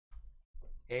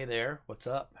Hey there, what's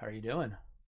up? How are you doing?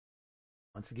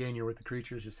 Once again, you're with the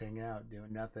creatures, just hanging out,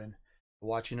 doing nothing,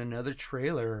 watching another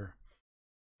trailer.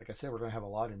 Like I said, we're gonna have a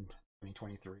lot in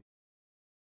 2023.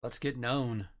 Let's get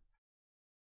known.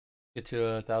 Get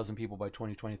to 1,000 people by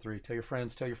 2023. Tell your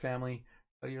friends, tell your family,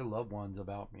 tell your loved ones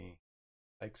about me.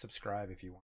 Like, subscribe if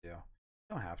you want to. You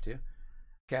don't have to.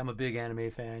 Okay, I'm a big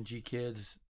anime fan. G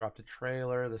Kids dropped a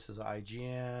trailer. This is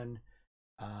IGN.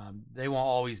 They won't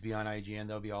always be on IGN.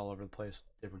 They'll be all over the place,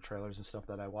 different trailers and stuff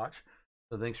that I watch.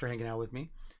 So thanks for hanging out with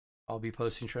me. I'll be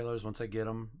posting trailers once I get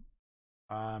them.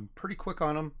 I'm pretty quick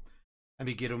on them. I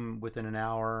may get them within an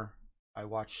hour. I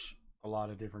watch a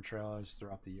lot of different trailers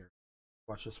throughout the year.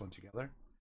 Watch this one together.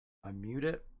 Unmute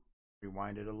it.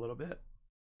 Rewind it a little bit.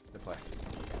 Hit play.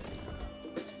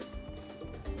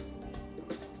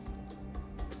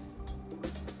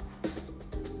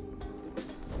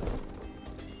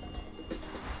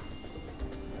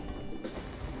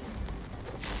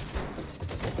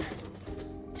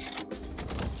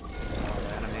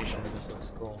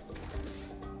 Cool.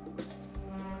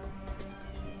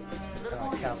 Kind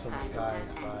of like Castle in the Sky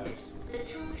vibes. The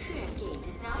Chenxiang gate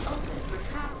is now open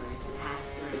for travelers to pass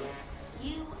through.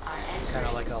 You are entering Kind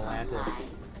of like Atlantis. online.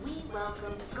 We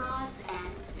welcome gods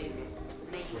and spirits.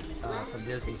 May you be blessed From with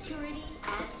Disney. security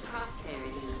and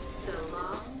prosperity, so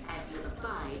long as you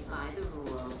abide by the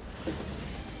rules.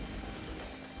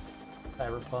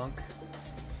 Cyberpunk.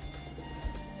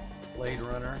 Blade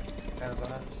Runner kind of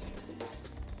vibes.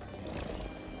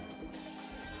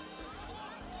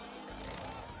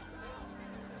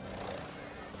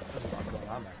 There's a lot going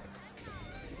on back there.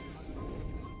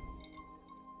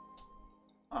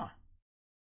 Huh.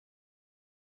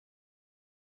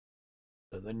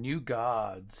 So the New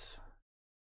Gods.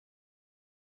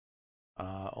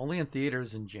 Only in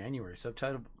theaters in January.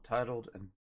 Subtitled, titled, and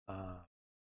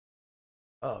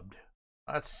dubbed.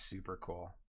 That's super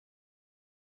cool.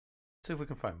 Let's see if we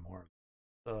can find more.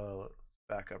 So let's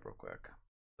back up real quick.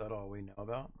 Is that all we know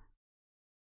about?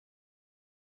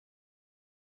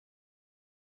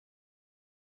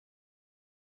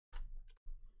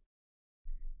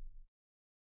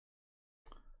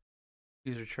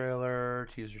 Teaser trailer,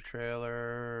 teaser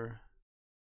trailer.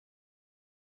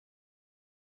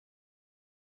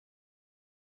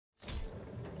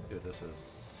 See what this is.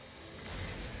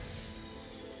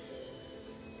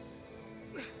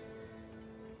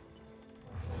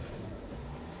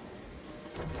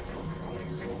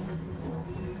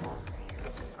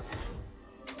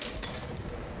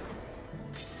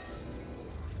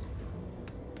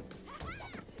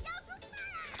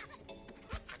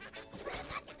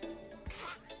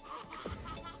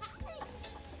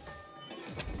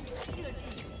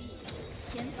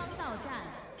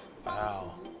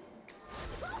 Wow.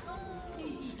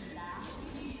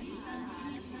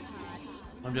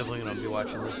 I'm definitely going to be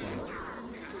watching this one.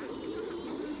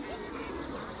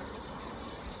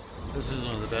 This is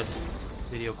one of the best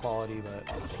video quality, but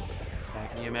man,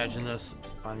 can you imagine this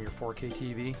on your 4K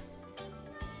TV?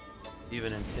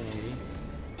 Even in 1080?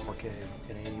 4K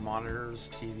 1080 monitors,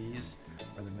 TVs,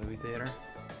 or the movie theater?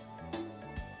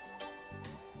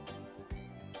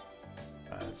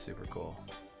 That's super cool.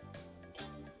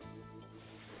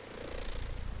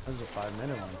 This is a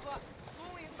 5-minute one.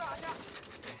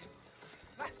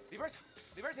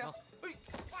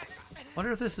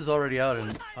 Wonder if this is already out in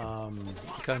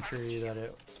the country that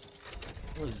it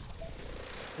was,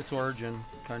 its origin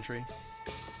country.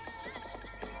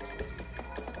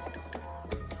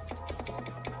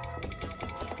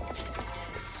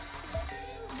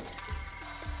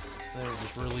 They're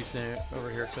just releasing it over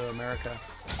here to America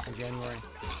in January.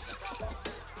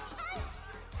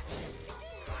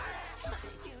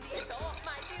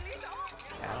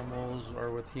 Animals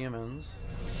are with humans.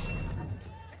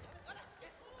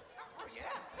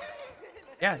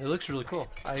 Yeah, it looks really cool.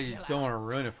 I don't want to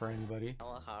ruin it for anybody.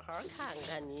 So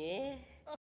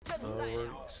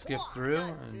we'll skip through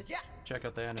and check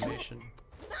out the animation.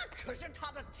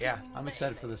 Yeah, I'm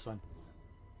excited for this one.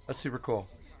 That's super cool.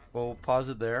 We'll pause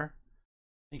it there.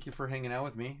 Thank you for hanging out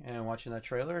with me and watching that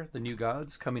trailer. The New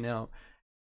Gods coming out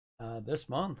this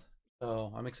month.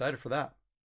 So I'm excited for that.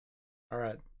 All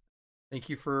right. Thank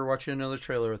you for watching another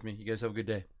trailer with me. You guys have a good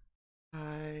day.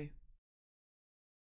 Bye.